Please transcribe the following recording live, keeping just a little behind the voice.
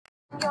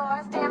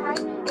Yours, damn right,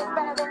 it's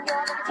better than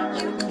yours. I can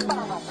teach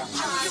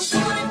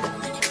you.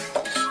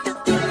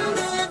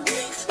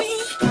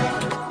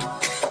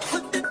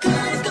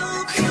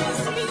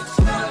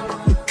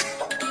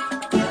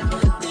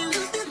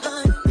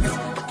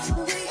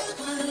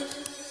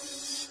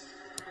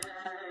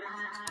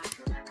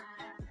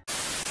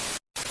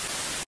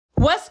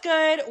 What's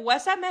good?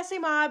 What's up, Messy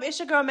Mob? It's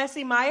your girl,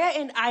 Messy Maya,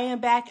 and I am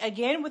back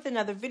again with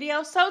another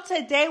video. So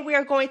today we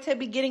are going to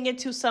be getting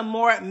into some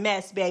more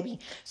mess, baby.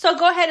 So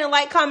go ahead and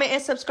like, comment,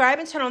 and subscribe,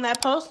 and turn on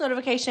that post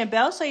notification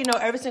bell so you know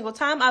every single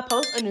time I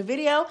post a new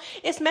video.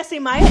 It's Messy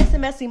Maya. It's the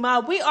Messy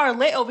Mob. We are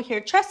lit over here.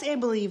 Trust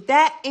and believe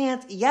that.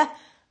 And yeah,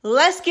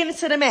 let's get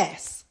into the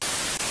mess.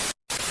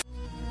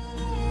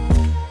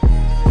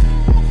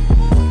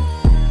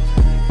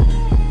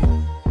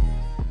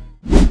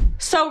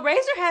 So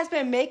Razor has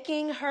been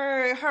making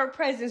her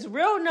presence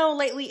real known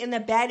lately in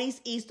the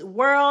Baddies East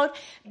world,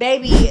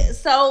 baby.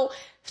 So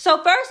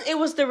first it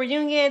was the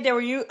reunion. There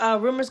were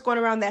rumors going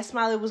around that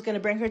Smiley was going to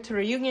bring her to the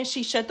reunion.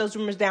 She shut those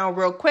rumors down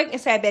real quick and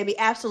said, baby,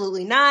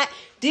 absolutely not.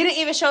 Didn't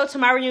even show up to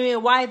my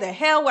reunion. Why the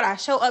hell would I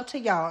show up to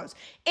y'all's?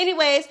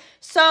 Anyways,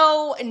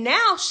 so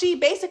now she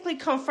basically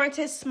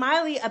confronted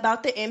Smiley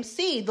about the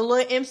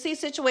little MC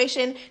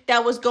situation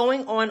that was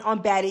going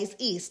on Baddies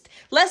East.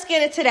 Let's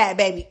get into that,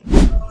 baby.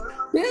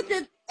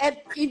 If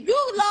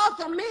you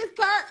lost a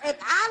miscarriage, if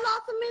I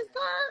lost a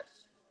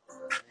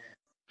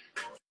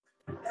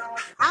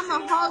miscarriage, I'm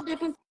a whole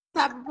different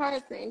type of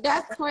person.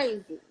 That's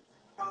crazy.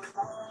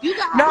 You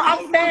got No,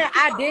 I'm saying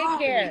I did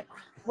care.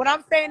 What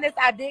I'm saying is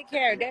I did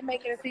care. They're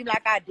making it seem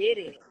like I did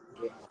it.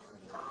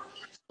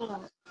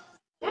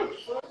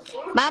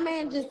 My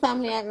man just told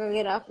me I could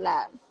get off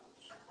live.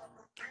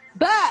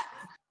 But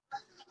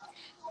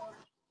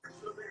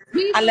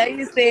I love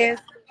you, sis.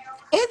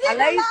 Is it I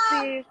love a you,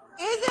 lie? sis.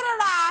 Is it a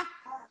lie?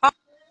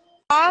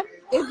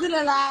 Is it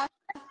a lie?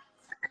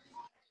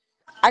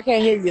 I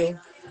can't hear you.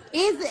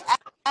 Is it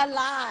a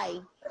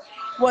lie?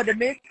 What, the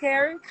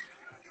miscarriage?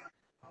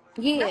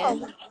 Yeah.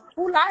 No.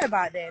 Who lied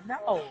about that?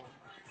 No.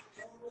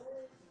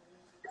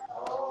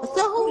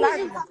 So who was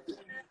you talking?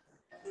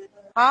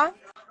 Huh?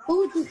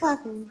 Who was you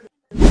talking?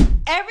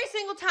 Every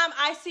single time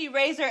I see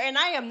Razor, and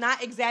I am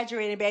not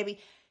exaggerating, baby,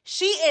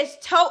 she is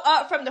toe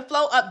up from the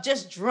flow up,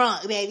 just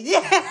drunk, baby.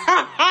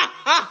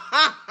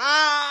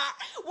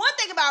 One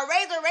thing about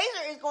Razor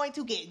is going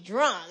to get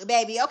drunk,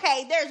 baby.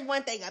 Okay, there's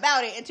one thing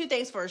about it, and two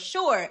things for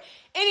sure.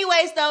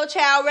 Anyways, though,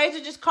 child,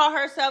 Razor just caught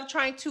herself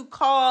trying to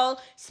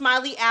call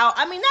Smiley out.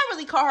 I mean, not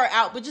really call her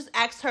out, but just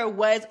asked her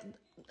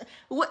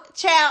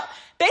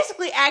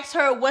basically asked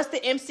her, was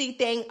the MC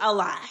thing a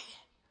lie?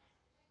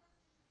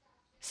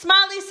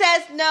 Smiley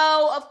says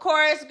no, of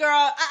course, girl.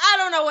 I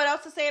don't know what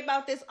else to say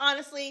about this,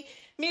 honestly.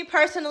 Me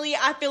personally,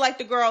 I feel like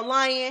the girl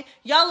lying.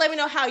 Y'all let me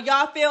know how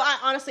y'all feel. I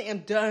honestly am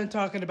done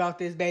talking about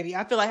this, baby.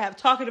 I feel like I've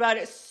talked about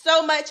it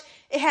so much.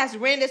 It has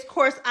ran its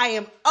course. I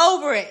am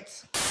over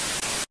it.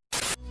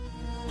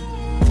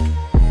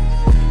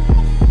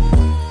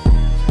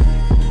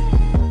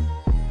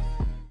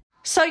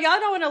 So y'all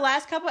know in the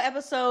last couple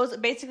episodes,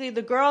 basically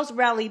the girls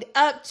rallied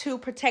up to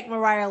protect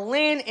Mariah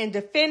Lynn and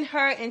defend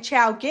her and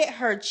child get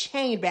her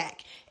chain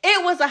back.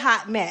 It was a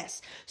hot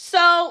mess.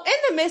 So in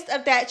the midst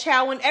of that,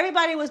 child, when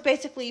everybody was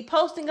basically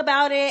posting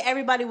about it,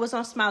 everybody was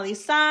on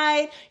Smiley's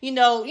side, you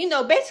know,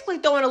 basically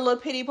throwing a little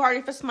pity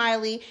party for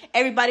Smiley.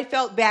 Everybody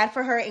felt bad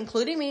for her,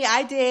 including me.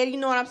 I did, you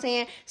know what I'm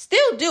saying?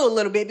 Still do a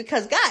little bit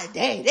because god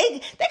dang,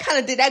 they kind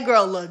of did that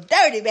girl a little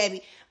dirty,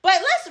 baby. But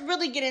let's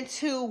really get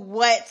into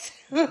what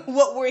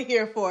we're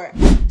here for.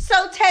 So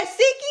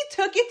Tesehki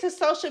took it to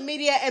social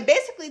media and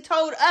basically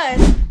told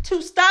us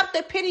to stop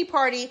the pity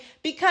party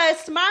because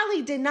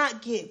Smiley did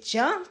not get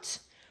jumped,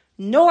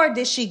 nor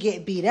did she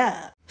get beat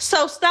up.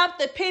 So stop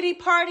the pity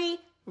party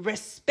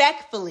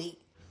respectfully.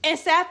 And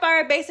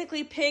Sapphire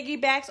basically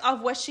piggybacks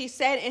off what she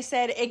said and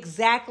said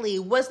exactly,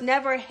 was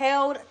never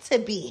held to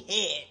be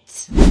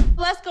hit.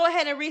 Let's go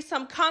ahead and read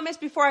some comments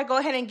before I go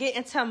ahead and get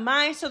into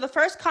mine. So the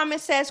first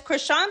comment says,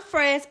 Krishan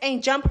friends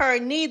ain't jump her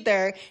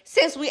neither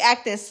since we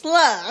acting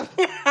slum.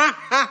 Wait,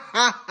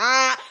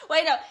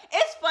 no,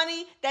 it's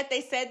funny that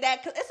they said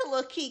that because it's a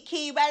little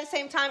key, but at the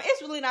same time,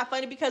 it's really not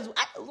funny because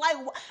like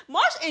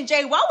Marsh and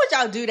Jay, why would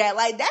y'all do that?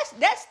 Like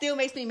that still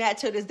makes me mad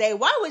to this day.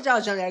 Why would y'all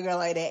jump that girl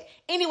like that?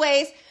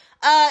 Anyways,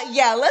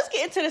 yeah, let's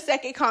get into the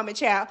second comment,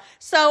 child.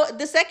 So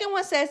the second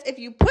one says, if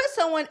you put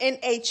someone in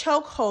a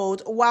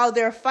chokehold while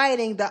they're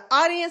fighting, the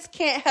audience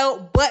can't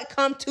help but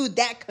come to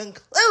that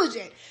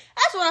conclusion.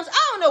 That's what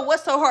I don't know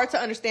what's so hard to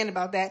understand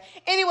about that.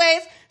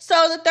 Anyways,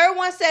 so the third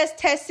one says,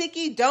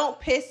 Tesehki, don't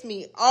piss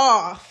me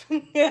off.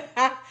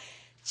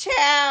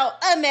 Child,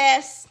 a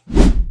mess.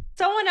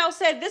 Someone else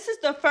said, this is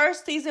the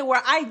first season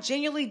where I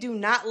genuinely do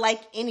not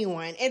like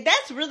anyone. And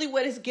that's really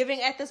what it's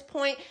giving at this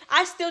point.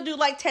 I still do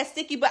like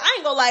Tesehki, but I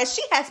ain't gonna lie,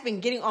 she has been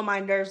getting on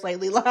my nerves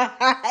lately. Like,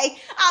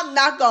 I'm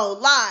not gonna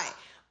lie.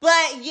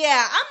 But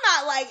yeah,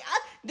 I'm not like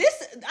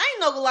I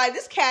ain't no gonna lie,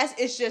 this cast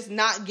is just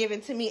not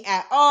given to me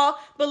at all.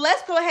 But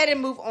let's go ahead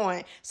and move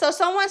on. So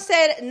someone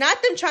said,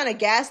 not them trying to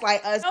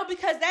gaslight us. No,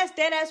 because that's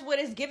dead ass what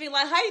it's giving.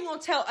 Like, how you gonna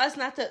tell us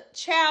not to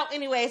chow?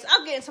 Anyways,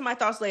 I'll get into my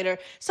thoughts later.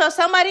 So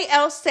somebody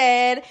else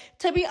said,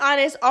 to be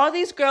honest, all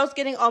these girls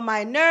getting on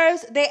my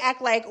nerves. They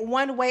act like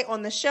one way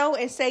on the show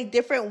and say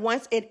different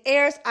once it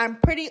airs. I'm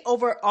pretty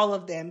over all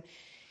of them.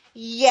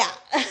 Yeah.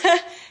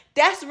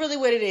 That's really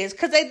what it is.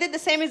 Because they did the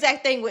same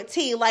exact thing with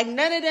T. Like,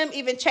 none of them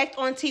even checked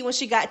on T when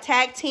she got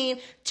tag team.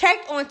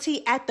 Checked on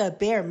T at the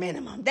bare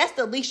minimum. That's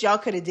the least y'all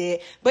could have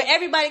did. But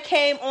everybody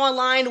came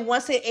online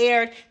once it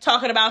aired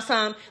talking about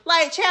something.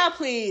 Like, child,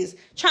 please.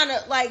 Trying to,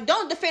 like,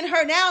 don't defend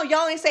her now.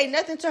 Y'all ain't say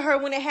nothing to her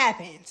when it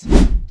happens.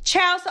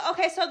 Child,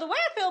 so the way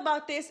I feel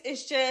about this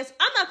is just,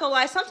 I'm not gonna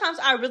lie, sometimes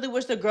I really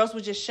wish the girls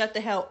would just shut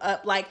the hell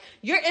up. Like,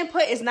 your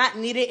input is not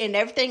needed in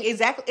everything,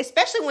 exactly,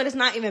 especially when it's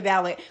not even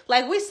valid.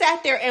 Like, we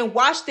sat there and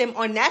watched them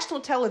on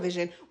national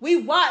television. We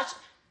watched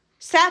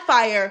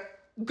Sapphire,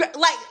 do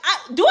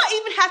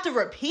I even have to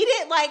repeat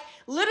it? Like,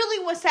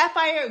 literally when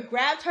Sapphire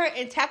grabbed her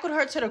and tackled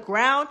her to the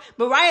ground,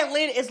 Mariah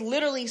Lynn is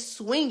literally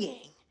swinging.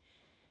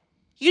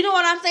 You know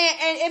what I'm saying?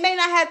 And it may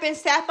not have been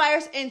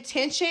Sapphire's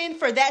intention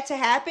for that to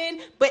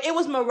happen, but it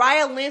was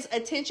Mariah Lynn's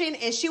attention,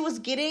 and she was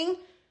getting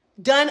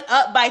done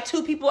up by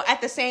two people at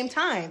the same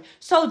time.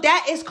 So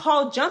that is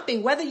called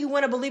jumping, whether you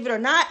want to believe it or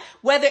not,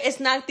 whether it's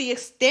not the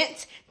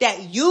extent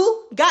that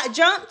you got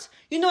jumped.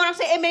 You know what I'm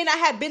saying? It may not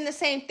have been the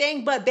same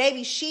thing, but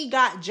baby, she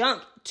got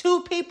jumped.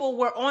 Two people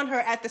were on her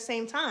at the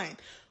same time,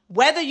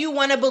 whether you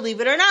want to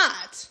believe it or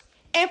not.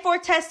 And for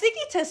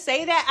Tesehki to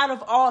say that out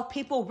of all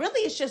people, really,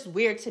 it's just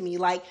weird to me.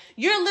 Like,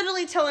 you're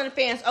literally telling the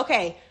fans,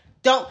 okay,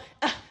 don't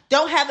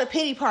have a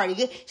pity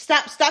party.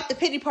 Stop the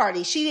pity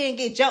party. She didn't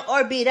get jumped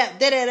or beat up.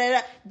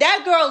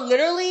 That girl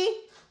literally,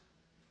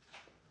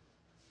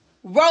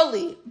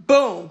 Rolly,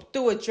 boom,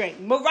 threw a drink.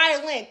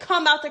 Mariah Lynn,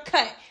 come out the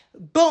cut.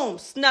 Boom,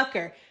 snuck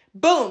her.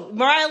 Boom,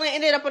 Mariah Lynn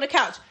ended up on the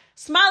couch.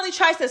 Smiley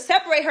tries to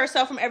separate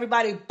herself from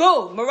everybody.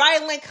 Boom,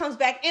 Mariah Lynn comes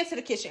back into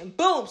the kitchen.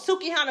 Boom,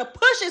 Sukihana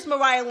pushes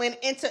Mariah Lynn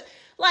into...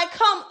 Like,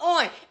 come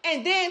on.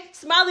 And then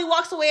Smiley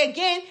walks away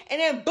again. And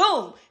then,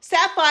 boom,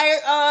 Sapphire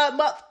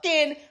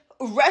fucking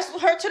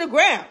wrestled her to the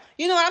ground.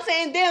 You know what I'm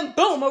saying? Then,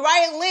 boom,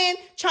 Mariah Lynn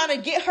trying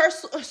to get her,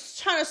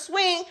 trying to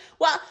swing.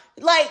 Well,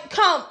 like,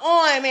 come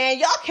on, man.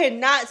 Y'all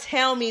cannot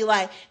tell me,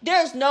 like,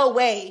 there's no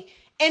way.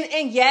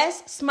 And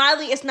yes,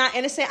 Smiley is not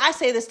innocent. I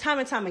say this time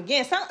and time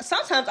again.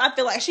 Sometimes I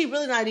feel like she's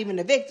really not even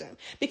the victim.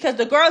 Because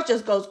the girl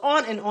just goes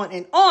on and on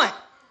and on.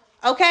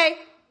 Okay?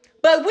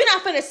 But we're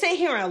not finna sit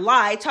here and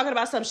lie talking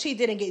about something she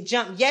didn't get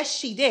jumped. Yes,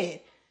 she did.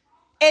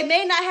 It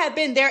may not have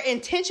been their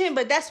intention,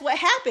 but that's what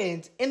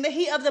happened. In the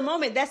heat of the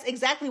moment, that's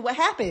exactly what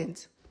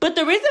happened. But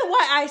the reason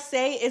why I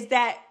say is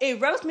that it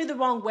rubs me the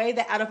wrong way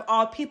that out of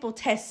all people,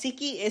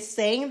 Tesehki is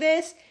saying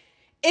this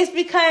is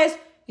because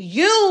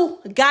you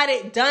got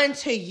it done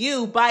to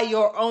you by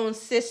your own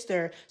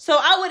sister. So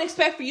I would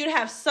expect for you to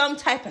have some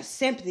type of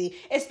sympathy,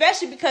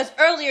 especially because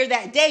earlier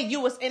that day you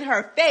was in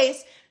her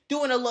face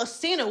doing a little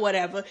scene or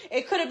whatever.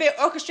 It could have been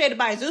orchestrated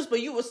by Zeus, but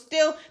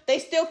they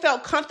still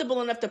felt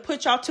comfortable enough to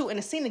put y'all two in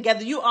a scene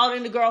together. You all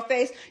in the girl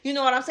face. You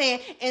know what I'm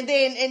saying? And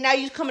now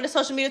you coming to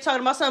social media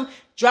talking about something.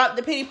 Drop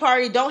the pity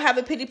party. Don't have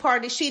a pity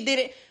party. She did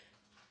it.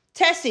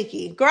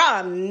 Tesehki, girl,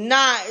 I'm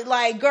not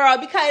like, girl,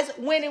 because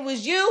when it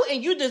was you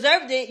and you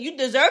deserved it, you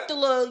deserved the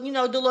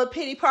little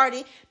pity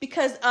party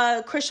because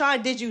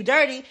Krishan did you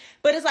dirty.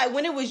 But it's like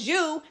when it was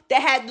you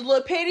that had the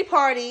little pity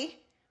party,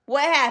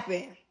 what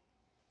happened?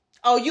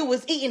 Oh, you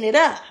was eating it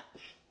up.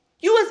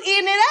 You was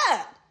eating it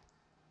up.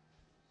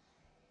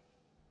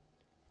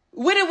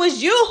 When it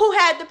was you who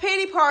had the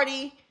pity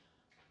party,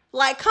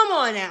 like, come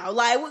on now.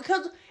 Like,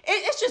 because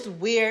it's just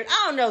weird.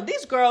 I don't know.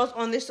 These girls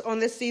on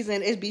this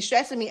season is be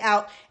stressing me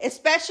out,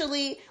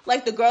 especially,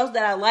 like, the girls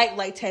that I like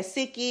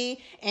Tesehki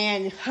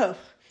and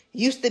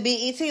used to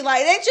be ET.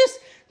 Like, they just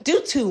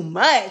do too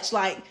much.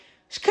 Like,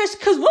 because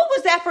what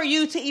was that for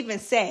you to even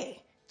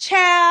say?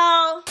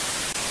 Child.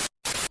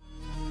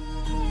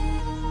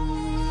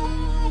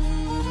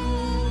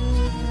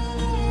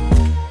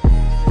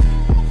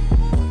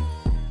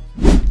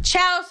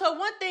 Child, so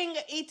one thing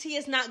ET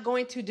is not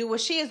going to do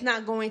is she is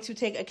not going to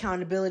take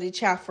accountability,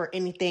 child, for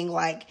anything.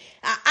 Like,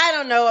 I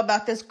don't know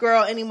about this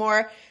girl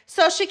anymore.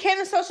 So she came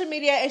to social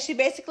media and she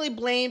basically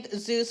blamed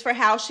Zeus for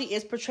how she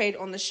is portrayed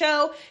on the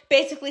show,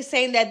 basically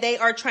saying that they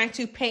are trying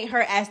to paint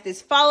her as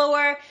this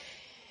follower.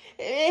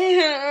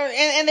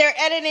 And they're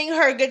editing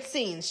her good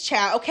scenes,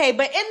 child. Okay,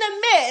 but in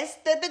the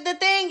midst, the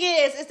thing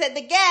is that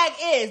the gag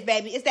is,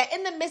 baby, is that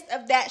in the midst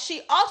of that, she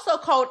also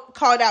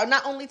called out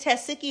not only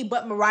Tesehki,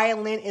 but Mariah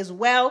Lynn as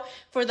well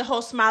for the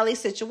whole Smiley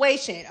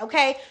situation.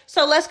 Okay,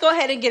 so let's go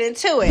ahead and get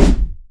into it.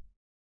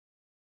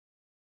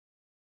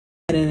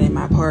 Editing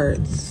my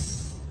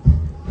parts.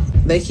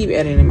 They keep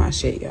editing my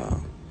shit,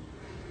 y'all.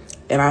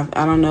 And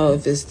I don't know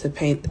if it's to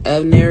paint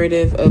a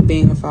narrative of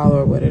being a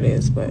follower or what it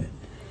is, but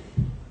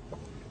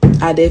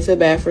I did feel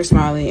bad for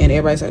Smiley, and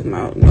everybody's talking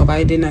about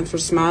nobody did nothing for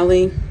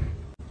Smiley.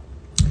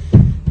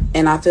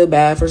 And I feel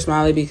bad for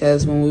Smiley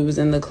because when we was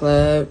in the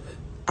club,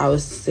 I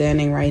was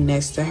standing right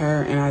next to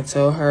her and I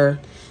told her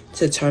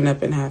to turn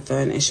up and have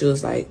fun. And she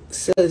was like,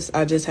 sis,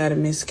 I just had a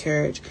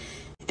miscarriage.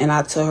 And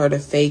I told her to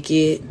fake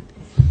it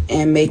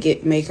and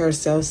make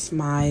herself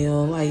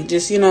smile. Like,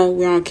 just,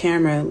 we're on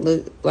camera.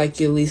 Look like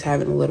you're at least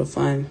having a little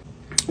fun.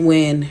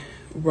 When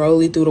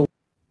Rolly threw the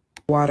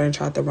water and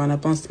tried to run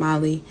up on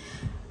Smiley,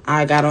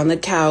 I got on the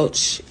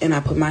couch and I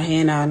put my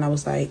hand out and I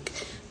was like,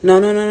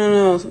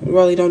 no,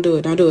 Rolly, don't do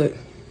it.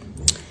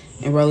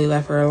 And Rolly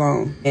left her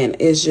alone. And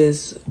it's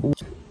just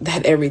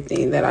that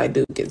everything that I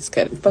do gets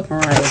cut. Fuck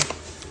Mariah.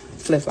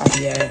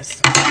 Flip-floppy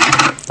ass.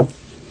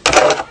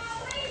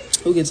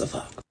 Who gives a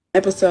fuck?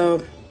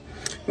 Episode,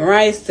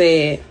 Mariah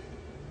said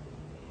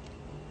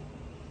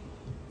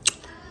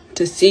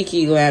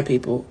Tesehki glad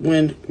people.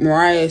 When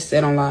Mariah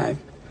said on live,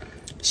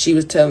 she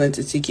was telling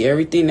Tesehki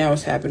everything that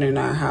was happening in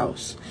our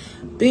house.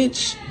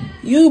 Bitch,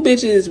 you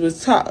bitches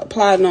was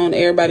plotting on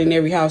everybody in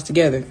every house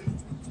together.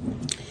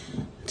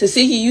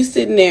 Tesehki, you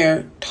sitting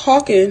there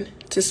talking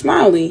to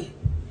Smiley,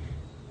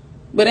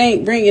 but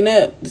ain't bringing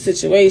up the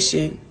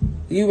situation.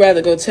 You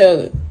rather go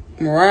tell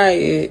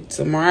Mariah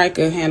so Mariah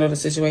could handle the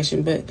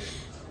situation, but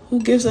who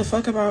gives a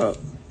fuck about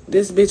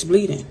this bitch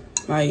bleeding?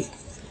 Like,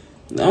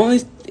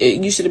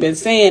 you should have been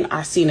saying,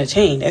 I seen a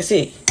chain. That's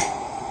it.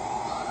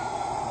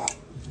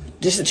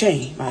 Just a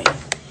chain. Like,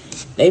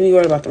 they be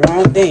worried about the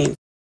wrong thing.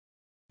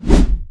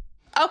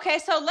 Okay,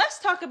 so let's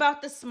talk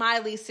about the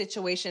Smiley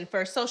situation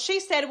first. So she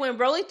said when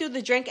Rolly threw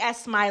the drink at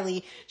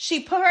Smiley,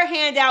 she put her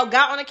hand out,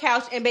 got on the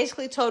couch, and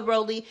basically told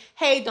Rolly,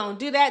 hey, don't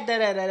do that,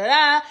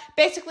 da-da-da-da-da.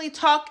 Basically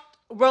talked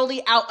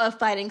Rolly out of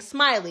fighting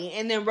Smiley.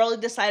 And then Rolly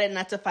decided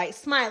not to fight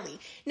Smiley.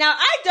 Now,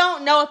 I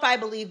don't know if I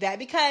believe that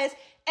because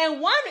in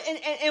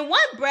one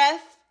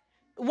breath,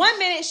 1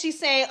 minute she's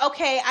saying,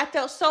 okay, I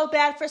felt so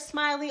bad for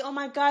Smiley. Oh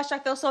my gosh, I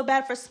felt so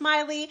bad for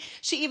Smiley.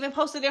 She even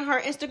posted in her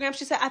Instagram,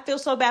 she said, I feel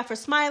so bad for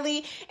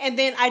Smiley. And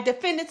then I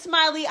defended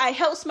Smiley. I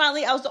helped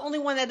Smiley. I was the only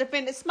one that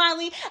defended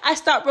Smiley. I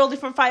stopped Rolly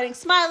from fighting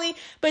Smiley.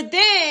 But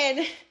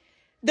then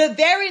the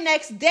very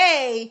next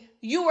day,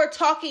 you were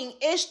talking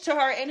ish to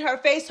her in her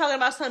face, talking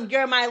about something,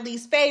 you're my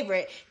least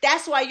favorite.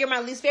 That's why you're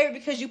my least favorite,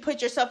 because you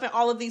put yourself in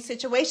all of these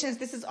situations.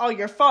 This is all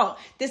your fault.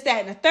 This, that,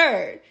 and the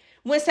third.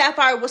 When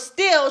Sapphire was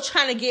still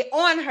trying to get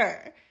on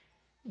her.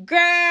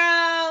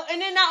 Girl.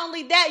 And then not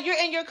only that, you're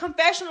in your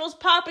confessionals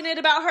popping it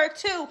about her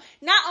too.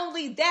 Not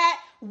only that,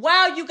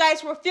 while you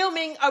guys were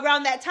filming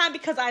around that time,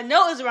 because I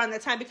know it was around that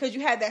time because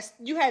you had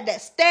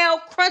that stale,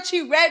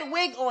 crunchy red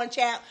wig on,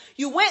 chat.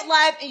 You went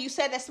live and you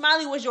said that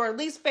Smiley was your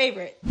least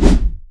favorite.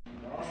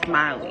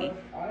 Smiley.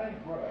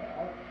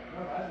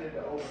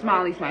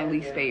 Smiley's my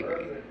least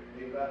favorite.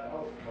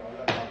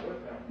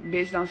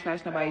 Bitch, don't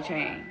snatch nobody's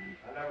chain.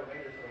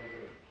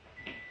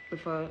 The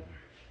fuck?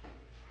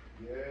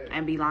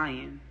 And be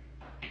lying.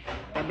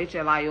 That bitch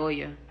a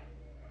liar.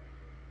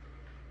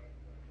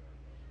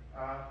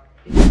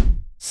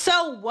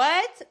 So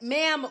what?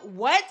 Ma'am,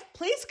 what?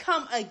 Please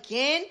come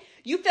again.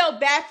 You felt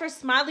bad for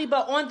Smiley,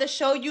 but on the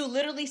show, you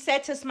literally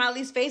said to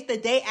Smiley's face the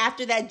day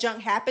after that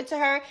junk happened to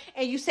her,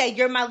 and you said,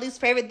 you're my least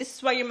favorite. This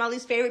is why you're my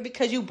least favorite,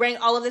 because you bring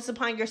all of this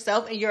upon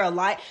yourself and you're a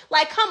lie.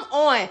 Like, come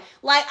on.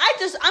 Like,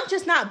 I'm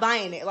just not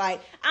buying it.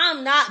 Like,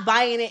 I'm not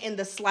buying it in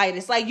the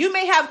slightest. Like, you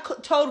may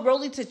have told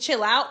Rolly to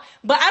chill out,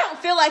 but I don't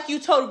feel like you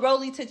told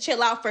Rolly to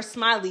chill out for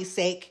Smiley's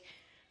sake.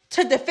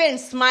 To defend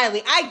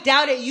Smiley. I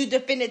doubted you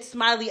defended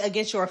Smiley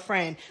against your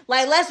friend.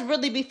 Like, let's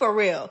really be for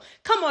real.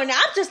 Come on now.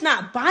 I'm just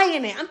not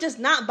buying it.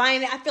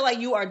 I feel like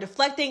you are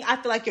deflecting. I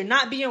feel like you're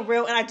not being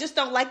real, and I just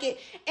don't like it.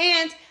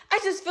 And I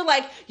just feel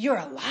like you're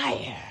a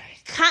liar.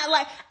 Kind of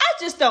like, I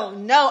just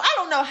don't know. I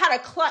don't know how to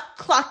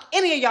clock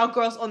any of y'all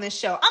girls on this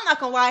show. I'm not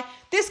gonna lie.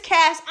 This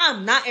cast,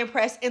 I'm not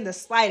impressed in the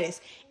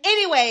slightest.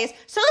 Anyways,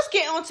 so let's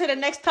get on to the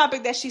next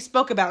topic that she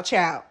spoke about,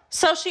 child.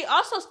 So she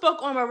also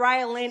spoke on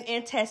Mariah Lynn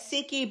and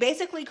Tesehki,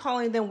 basically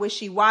calling them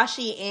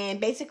wishy-washy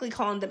and basically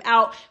calling them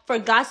out for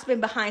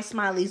gossiping behind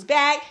Smiley's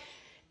back.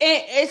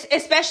 It's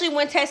especially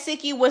when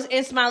Tesehki was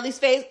in Smiley's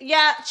face.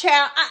 Yeah,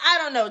 child, I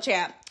don't know,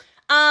 child.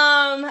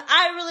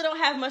 I really don't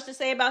have much to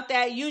say about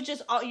that. You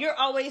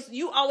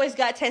always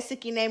got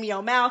Tesehki name in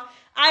your mouth.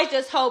 I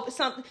just hope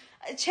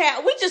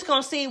Chad, we just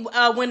gonna see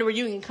when the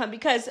reunion come,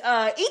 because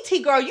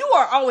ET girl, you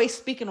are always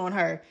speaking on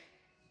her.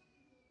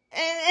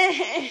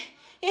 And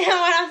you know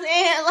what I'm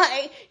saying?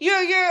 Like,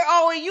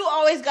 you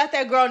always got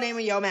that girl name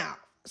in your mouth.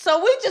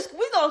 So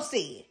we gonna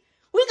see.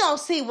 We gonna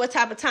see what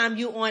type of time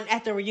you on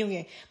at the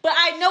reunion. But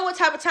I know what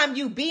type of time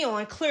you be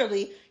on.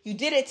 Clearly, you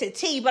did it to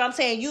T, but I'm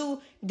saying you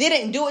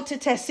didn't do it to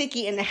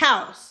Tesehki in the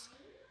house.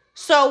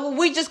 So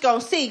we just gonna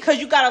see, because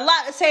you got a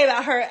lot to say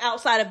about her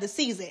outside of the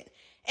season.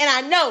 And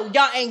I know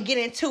y'all ain't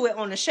getting to it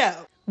on the show.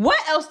 What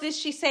else did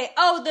she say?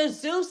 Oh, the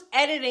Zeus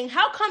editing.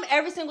 How come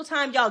every single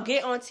time y'all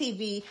get on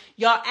TV,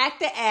 y'all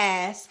act the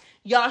ass,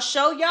 y'all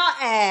show y'all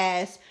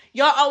ass,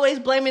 y'all always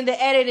blaming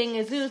the editing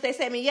and Zeus? They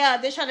said, yeah,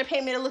 they're trying to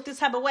pay me to look this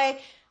type of way.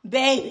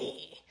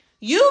 Baby,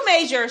 you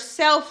made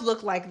yourself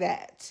look like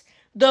that.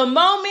 The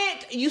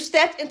moment you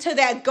stepped into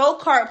that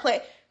go-kart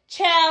play,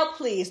 Child,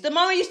 please. The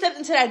moment you stepped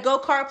into that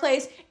go-kart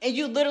place and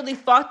you literally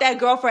fought that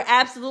girl for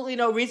absolutely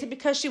no reason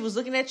because she was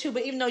looking at you,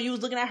 but even though you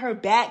was looking at her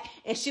back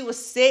and she was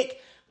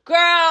sick,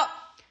 girl,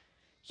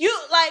 you,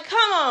 like,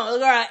 come on,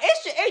 girl.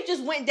 It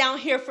just went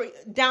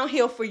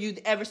downhill for you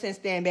ever since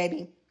then,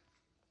 baby.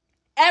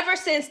 Ever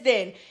since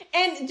then.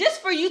 And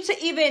just for you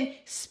to even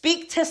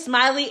speak to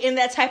Smiley in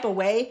that type of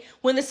way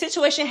when the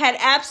situation had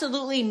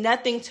absolutely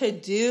nothing to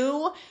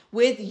do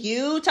with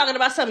you, talking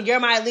about something, you're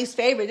my least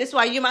favorite. This is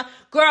why you're my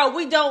girl.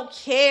 We don't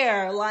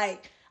care.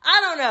 Like,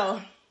 I don't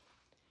know.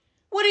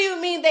 What do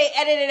you mean they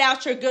edited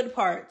out your good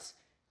parts?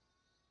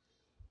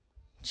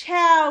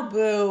 Ciao,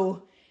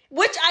 boo.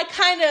 Which I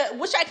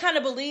kind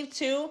of believe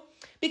too,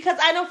 because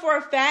I know for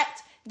a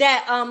fact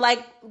that like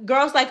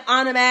girls like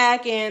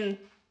Animac and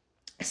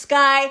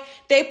Sky,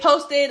 they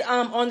posted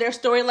on their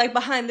story, like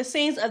behind the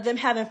scenes of them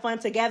having fun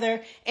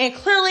together. And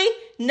clearly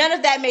none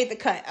of that made the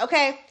cut.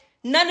 Okay.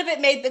 None of it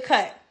made the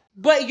cut,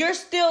 but you're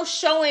still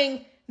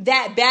showing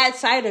that bad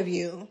side of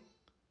you.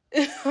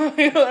 You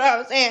know what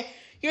I'm saying?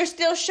 You're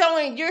still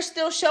showing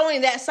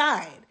that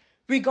side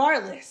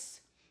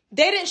regardless.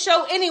 They didn't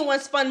show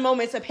anyone's fun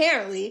moments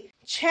apparently.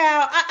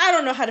 Child, I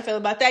don't know how to feel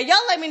about that. Y'all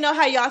let me know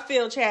how y'all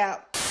feel,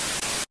 child.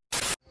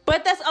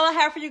 But that's all I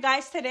have for you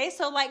guys today.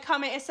 So like,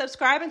 comment, and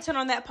subscribe, and turn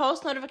on that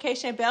post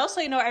notification bell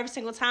so you know every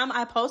single time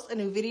I post a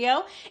new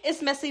video.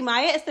 It's Messy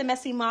Maya. It's the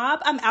Messy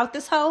Mob. I'm out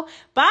this hoe.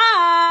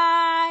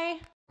 Bye.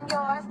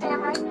 Yours,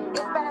 damn right. It's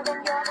better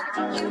than yours.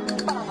 Let me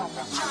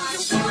teach you.